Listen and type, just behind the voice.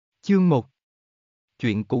Chương 1.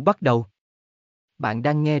 Chuyện cũ bắt đầu. Bạn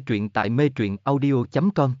đang nghe truyện tại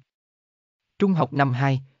metruyenaudio.com. Trung học năm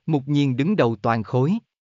 2, Mục Nhiên đứng đầu toàn khối.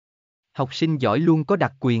 Học sinh giỏi luôn có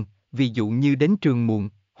đặc quyền, ví dụ như đến trường muộn,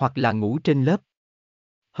 hoặc là ngủ trên lớp.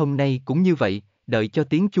 Hôm nay cũng như vậy, đợi cho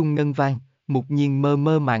tiếng chuông ngân vang, Mục Nhiên mơ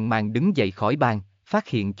mơ màng màng đứng dậy khỏi bàn, phát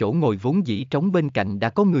hiện chỗ ngồi vốn dĩ trống bên cạnh đã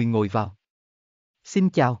có người ngồi vào. Xin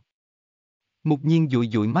chào. Mục Nhiên dụi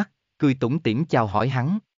dụi mắt, cười tủm tỉm chào hỏi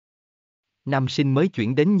hắn. Nam sinh mới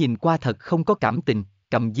chuyển đến nhìn qua thật không có cảm tình,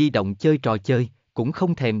 cầm di động chơi trò chơi, cũng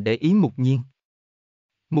không thèm để ý Mục Nhiên.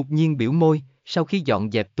 Mục Nhiên biểu môi, sau khi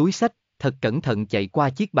dọn dẹp túi xách, thật cẩn thận chạy qua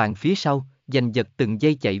chiếc bàn phía sau, giành giật từng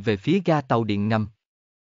giây chạy về phía ga tàu điện ngầm.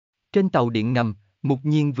 Trên tàu điện ngầm, Mục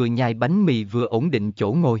Nhiên vừa nhai bánh mì vừa ổn định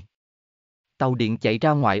chỗ ngồi. Tàu điện chạy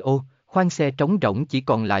ra ngoại ô, khoang xe trống rỗng chỉ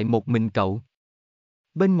còn lại một mình cậu.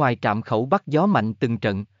 Bên ngoài trạm khẩu bắt gió mạnh từng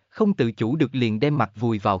trận, không tự chủ được liền đem mặt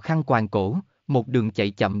vùi vào khăn quàng cổ, một đường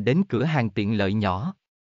chạy chậm đến cửa hàng tiện lợi nhỏ.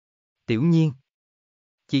 Tiểu Nhiên.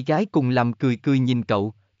 Chị gái cùng làm cười cười nhìn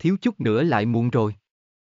cậu, thiếu chút nữa lại muộn rồi.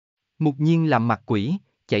 Mục Nhiên làm mặt quỷ,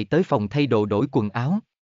 chạy tới phòng thay đồ đổi quần áo.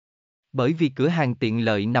 Bởi vì cửa hàng tiện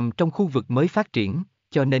lợi nằm trong khu vực mới phát triển,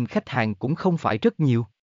 cho nên khách hàng cũng không phải rất nhiều.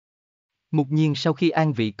 Mục Nhiên sau khi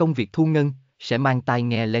an vị công việc thu ngân, sẽ mang tai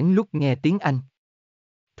nghe lén lút nghe tiếng Anh.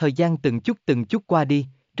 Thời gian từng chút qua đi,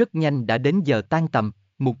 rất nhanh đã đến giờ tan tầm,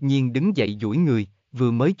 Mục Nhiên đứng dậy duỗi người,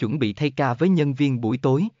 vừa mới chuẩn bị thay ca với nhân viên buổi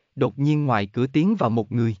tối, đột nhiên ngoài cửa tiến vào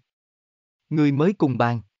một người. Người mới cùng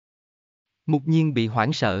bàn. Mục Nhiên bị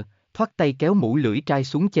hoảng sợ, thoát tay kéo mũ lưỡi trai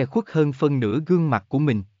xuống che khuất hơn phân nửa gương mặt của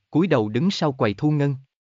mình, cúi đầu đứng sau quầy thu ngân.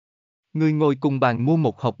 Người ngồi cùng bàn mua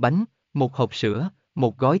một hộp bánh, một hộp sữa,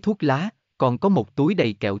 một gói thuốc lá, còn có một túi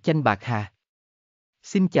đầy kẹo chanh bạc hà.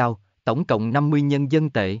 Xin chào, tổng cộng 50 nhân dân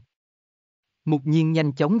tệ. Mục Nhiên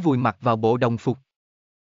nhanh chóng vùi mặt vào bộ đồng phục.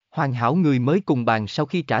 Hoàn hảo người mới cùng bàn sau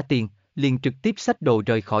khi trả tiền, liền trực tiếp xách đồ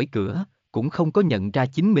rời khỏi cửa, cũng không có nhận ra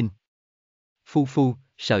chính mình. Phu,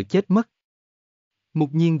 sợ chết mất. Mục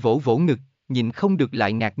Nhiên vỗ vỗ ngực, nhìn không được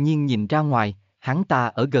lại ngạc nhiên nhìn ra ngoài, hắn ta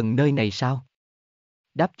ở gần nơi này sao?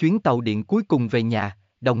 Đáp chuyến tàu điện cuối cùng về nhà,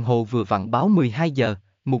 đồng hồ vừa vặn báo 12 giờ,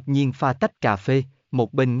 Mục Nhiên pha tách cà phê,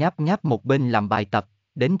 một bên ngáp ngáp một bên làm bài tập,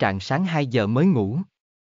 đến rạng sáng 2 giờ mới ngủ.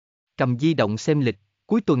 Cầm di động xem lịch,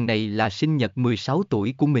 cuối tuần này là sinh nhật 16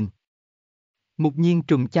 tuổi của mình. Mục Nhiên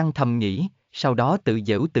trùm chăn thầm nghĩ, sau đó tự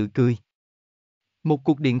giễu tự cười. Một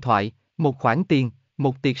cuộc điện thoại, một khoản tiền,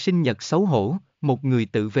 một tiệc sinh nhật xấu hổ, một người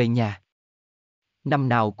tự về nhà. Năm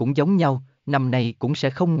nào cũng giống nhau, năm nay cũng sẽ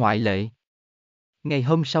không ngoại lệ. Ngày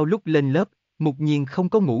hôm sau lúc lên lớp, Mục Nhiên không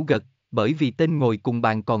có ngủ gật, bởi vì tên ngồi cùng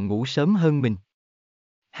bàn còn ngủ sớm hơn mình.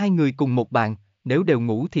 Hai người cùng một bàn, nếu đều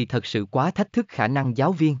ngủ thì thật sự quá thách thức khả năng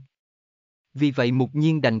giáo viên. Vì vậy Mục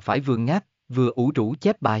Nhiên đành phải vừa ngáp, vừa ủ rũ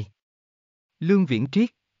chép bài. Lương Viễn Triết,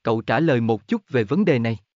 cậu trả lời một chút về vấn đề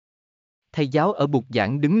này. Thầy giáo ở bục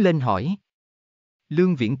giảng đứng lên hỏi.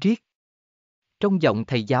 Lương Viễn Triết. Trong giọng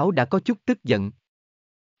thầy giáo đã có chút tức giận.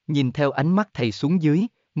 Nhìn theo ánh mắt thầy xuống dưới,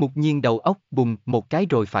 Mục Nhiên đầu óc bùng một cái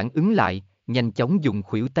rồi phản ứng lại, nhanh chóng dùng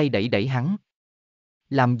khuỷu tay đẩy đẩy hắn.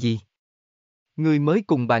 Làm gì? Người mới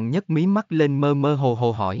cùng bàn nhấc mí mắt lên mơ mơ hồ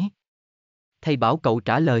hồ hỏi. Thầy bảo cậu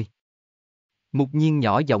trả lời. Mục Nhiên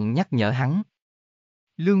nhỏ giọng nhắc nhở hắn.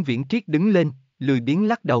 Lương Viễn Triết đứng lên, lười biếng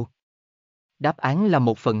lắc đầu. Đáp án là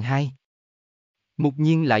 1/2. Mục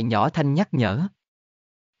Nhiên lại nhỏ thanh nhắc nhở.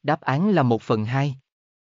 Đáp án là 1/2.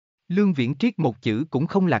 Lương Viễn Triết một chữ cũng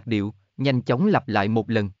không lạc điệu, nhanh chóng lặp lại một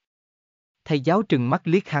lần. Thầy giáo trừng mắt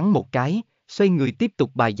liếc hắn một cái, xoay người tiếp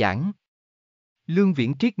tục bài giảng. Lương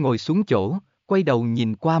Viễn Triết ngồi xuống chỗ, quay đầu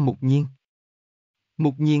nhìn qua Mục Nhiên.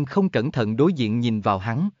 Mục Nhiên không cẩn thận đối diện nhìn vào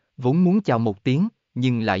hắn, vốn muốn chào một tiếng,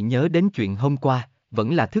 nhưng lại nhớ đến chuyện hôm qua,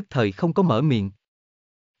 vẫn là thức thời không có mở miệng.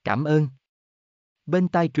 Cảm ơn. Bên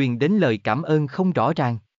tai truyền đến lời cảm ơn không rõ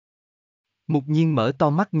ràng. Mục Nhiên mở to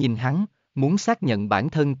mắt nhìn hắn, muốn xác nhận bản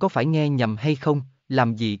thân có phải nghe nhầm hay không,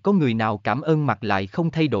 làm gì có người nào cảm ơn mặt lại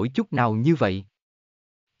không thay đổi chút nào như vậy.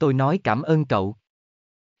 Tôi nói cảm ơn cậu.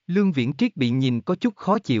 Lương Viễn Triết bị nhìn có chút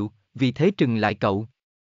khó chịu, vì thế trừng lại cậu.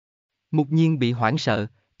 Mục Nhiên bị hoảng sợ,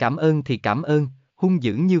 cảm ơn thì cảm ơn, hung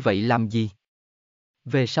dữ như vậy làm gì?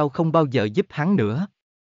 Về sau không bao giờ giúp hắn nữa.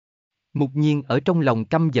 Mục Nhiên ở trong lòng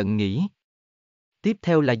căm giận nghĩ. Tiếp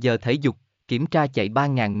theo là giờ thể dục, kiểm tra chạy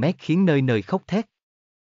 3.000 mét khiến nơi nơi khóc thét.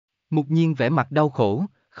 Mục Nhiên vẻ mặt đau khổ,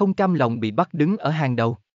 không cam lòng bị bắt đứng ở hàng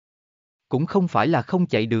đầu. Cũng không phải là không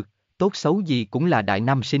chạy được, tốt xấu gì cũng là đại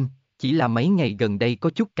nam sinh, chỉ là mấy ngày gần đây có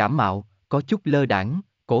chút cảm mạo, có chút lơ đãng,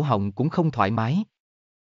 cổ họng cũng không thoải mái.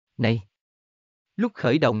 Này! Lúc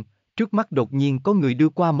khởi động, trước mắt đột nhiên có người đưa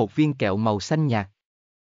qua một viên kẹo màu xanh nhạt.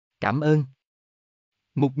 Cảm ơn.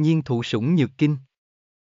 Mục Nhiên thụ sủng nhược kinh.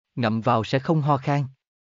 Ngậm vào sẽ không ho khan.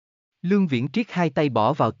 Lương Viễn Triết hai tay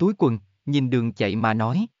bỏ vào túi quần, nhìn đường chạy mà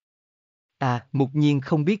nói. Mục Nhiên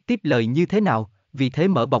không biết tiếp lời như thế nào, vì thế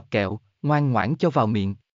mở bọc kẹo, ngoan ngoãn cho vào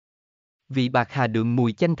miệng. Vị bạc hà đượm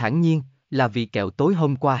mùi chanh thản nhiên, là vị kẹo tối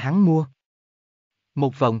hôm qua hắn mua.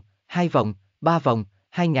 1 vòng, 2 vòng, 3 vòng,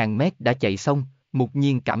 2.000 mét đã chạy xong, Mục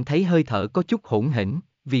Nhiên cảm thấy hơi thở có chút hỗn hển,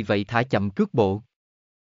 vì vậy thả chậm cước bộ.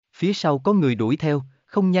 Phía sau có người đuổi theo,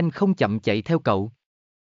 không nhanh không chậm chạy theo cậu.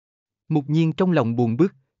 Mục Nhiên trong lòng buồn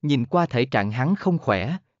bực, nhìn qua thể trạng hắn không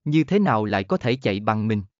khỏe, như thế nào lại có thể chạy bằng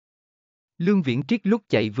mình. Lương Viễn Triết lúc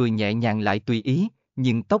chạy vừa nhẹ nhàng lại tùy ý,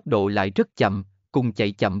 nhưng tốc độ lại rất chậm, cùng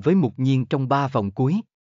chạy chậm với Mục Nhiên trong 3 vòng cuối.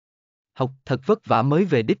 Học thật vất vả mới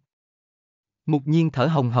về đích. Mục Nhiên thở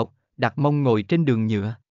hồng hộc, đặt mông ngồi trên đường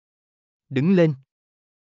nhựa. Đứng lên.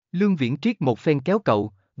 Lương Viễn Triết một phen kéo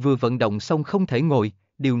cậu, vừa vận động xong không thể ngồi,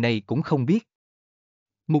 điều này cũng không biết.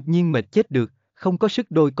 Mục Nhiên mệt chết được, không có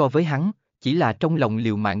sức đôi co với hắn, chỉ là trong lòng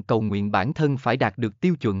liều mạng cầu nguyện bản thân phải đạt được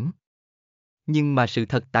tiêu chuẩn. Nhưng mà sự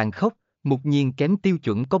thật tàn khốc, Mục Nhiên kém tiêu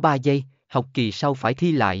chuẩn có 3 giây, học kỳ sau phải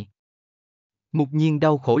thi lại. Mục Nhiên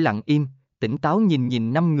đau khổ lặng im, tỉnh táo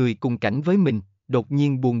nhìn 5 người cùng cảnh với mình, đột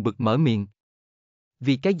nhiên buồn bực mở miệng.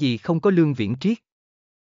 Vì cái gì không có Lương Viễn Triết?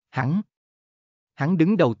 Hắn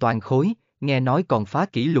đứng đầu toàn khối, nghe nói còn phá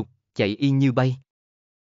kỷ lục, chạy y như bay.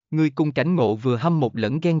 Người cùng cảnh ngộ vừa hâm mộ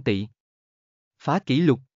lẫn ghen tị. Phá kỷ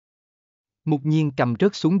lục. Mục Nhiên cầm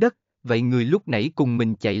rớt xuống đất, vậy người lúc nãy cùng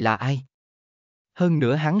mình chạy là ai? Hơn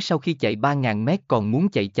nữa hắn sau khi chạy 3.000 mét còn muốn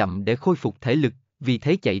chạy chậm để khôi phục thể lực, vì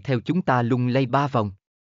thế chạy theo chúng ta lung lay 3 vòng.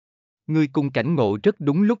 Người cùng cảnh ngộ rất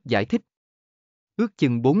đúng lúc giải thích. Ước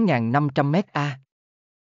chừng 4.500 mét a.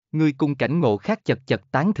 Người cùng cảnh ngộ khác chật chật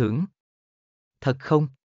tán thưởng. Thật không?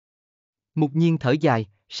 Mục Nhiên thở dài,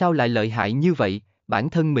 sao lại lợi hại như vậy, bản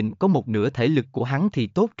thân mình có một nửa thể lực của hắn thì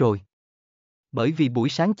tốt rồi. Bởi vì buổi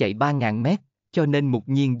sáng chạy 3.000 mét, cho nên Mục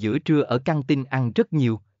Nhiên giữa trưa ở căng tin ăn rất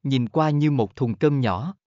nhiều, nhìn qua như một thùng cơm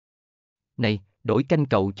nhỏ. Này, đổi canh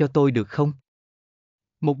cậu cho tôi được không?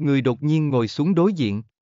 Một người đột nhiên ngồi xuống đối diện.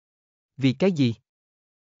 Vì cái gì?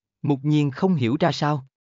 Mục Nhiên không hiểu ra sao.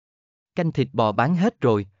 Canh thịt bò bán hết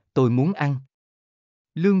rồi, tôi muốn ăn.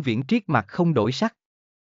 Lương Viễn Triết mặt không đổi sắc.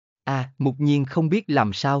 Mục Nhiên không biết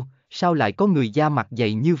làm sao lại có người da mặt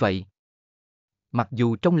dày như vậy? Mặc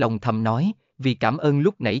dù trong lòng thầm nói, vì cảm ơn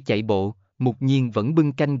lúc nãy chạy bộ, Mục Nhiên vẫn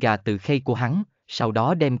bưng canh gà từ khay của hắn, sau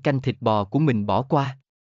đó đem canh thịt bò của mình bỏ qua.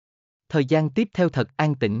 Thời gian tiếp theo thật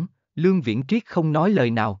an tĩnh, Lương Viễn Triết không nói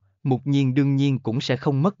lời nào, Mục Nhiên đương nhiên cũng sẽ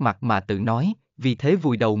không mất mặt mà tự nói, vì thế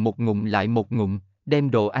vùi đầu một ngụm lại một ngụm,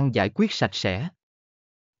 đem đồ ăn giải quyết sạch sẽ.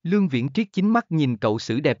 Lương Viễn Triết chính mắt nhìn cậu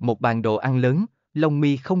xử đẹp một bàn đồ ăn lớn, lông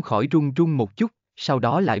mi không khỏi run run một chút, sau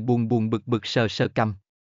đó lại buồn buồn bực bực sờ sờ cằm.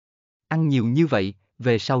 Ăn nhiều như vậy,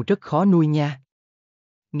 về sau rất khó nuôi nha.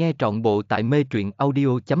 Nghe trọn bộ tại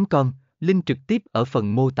metruyenaudio.com, link trực tiếp ở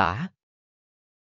phần mô tả.